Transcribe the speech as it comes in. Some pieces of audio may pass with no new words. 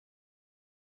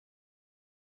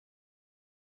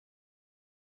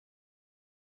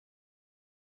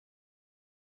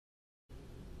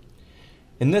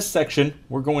In this section,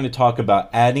 we're going to talk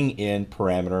about adding in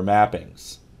parameter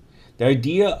mappings. The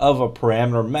idea of a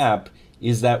parameter map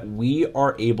is that we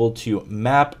are able to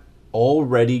map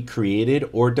already created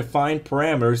or defined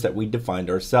parameters that we defined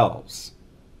ourselves.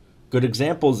 Good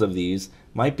examples of these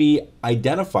might be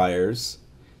identifiers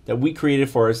that we created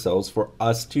for ourselves for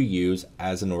us to use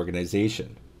as an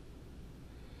organization.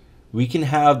 We can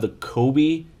have the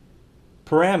COBie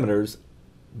parameters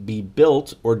be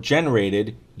built or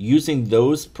generated using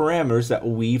those parameters that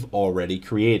we've already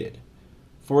created.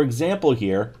 For example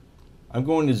here, I'm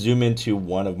going to zoom into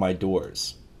one of my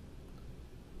doors.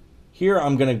 Here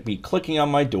I'm going to be clicking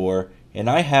on my door and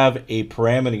I have a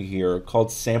parameter here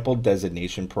called sample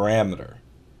designation parameter.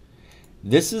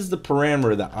 This is the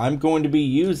parameter that I'm going to be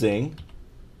using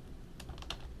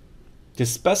to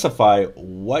specify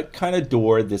what kind of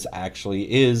door this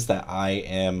actually is that I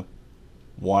am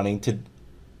wanting to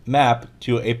map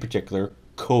to a particular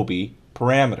COBie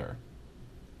parameter.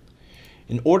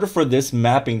 In order for this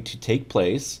mapping to take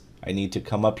place, I need to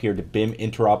come up here to BIM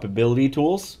interoperability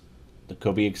tools, the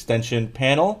COBie Extension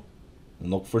panel, and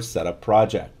look for Setup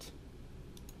Project.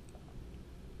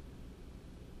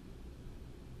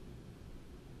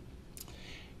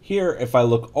 Here, if I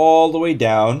look all the way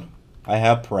down, I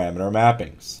have parameter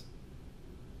mappings.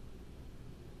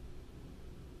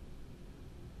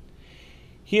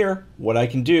 Here, what I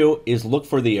can do is look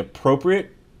for the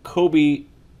appropriate COBie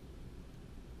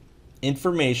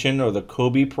information or the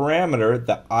COBie parameter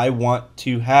that I want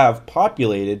to have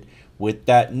populated with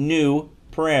that new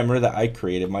parameter that I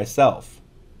created myself.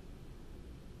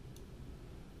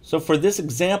 So for this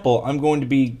example, I'm going to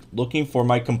be looking for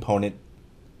my component,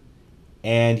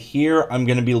 and here I'm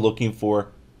going to be looking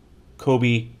for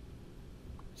component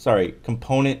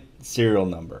serial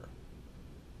number.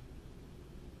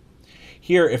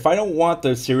 Here, if I don't want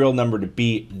the serial number to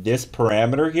be this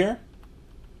parameter here,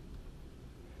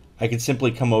 I can simply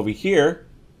come over here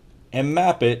and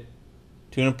map it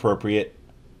to an appropriate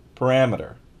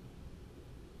parameter.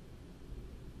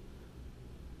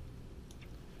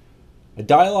 A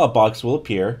dialog box will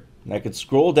appear, and I can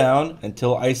scroll down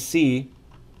until I see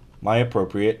my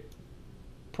appropriate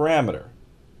parameter.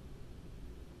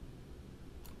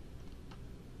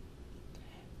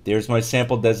 There's my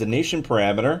sample designation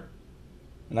parameter,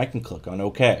 and I can click on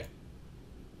OK.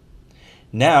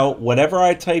 Now, whatever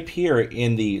I type here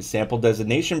in the sample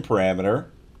designation parameter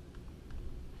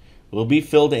will be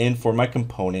filled in for my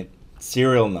component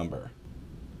serial number.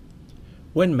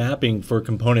 When mapping for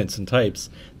components and types,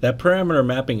 that parameter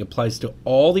mapping applies to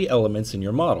all the elements in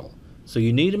your model. So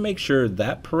you need to make sure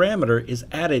that parameter is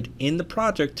added in the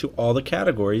project to all the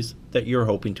categories that you're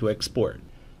hoping to export.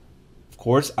 Of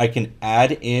course, I can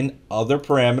add in other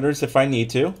parameters if I need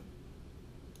to.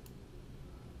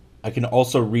 I can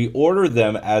also reorder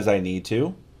them as I need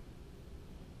to.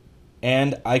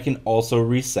 And I can also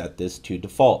reset this to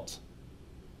default.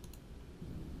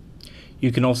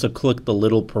 You can also click the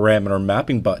little parameter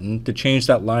mapping button to change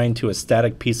that line to a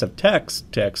static piece of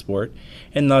text to export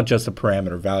and not just a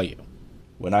parameter value.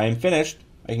 When I am finished,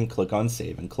 I can click on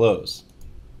Save and Close.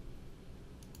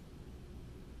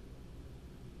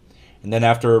 And then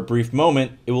after a brief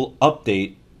moment, it will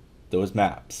update those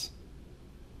maps.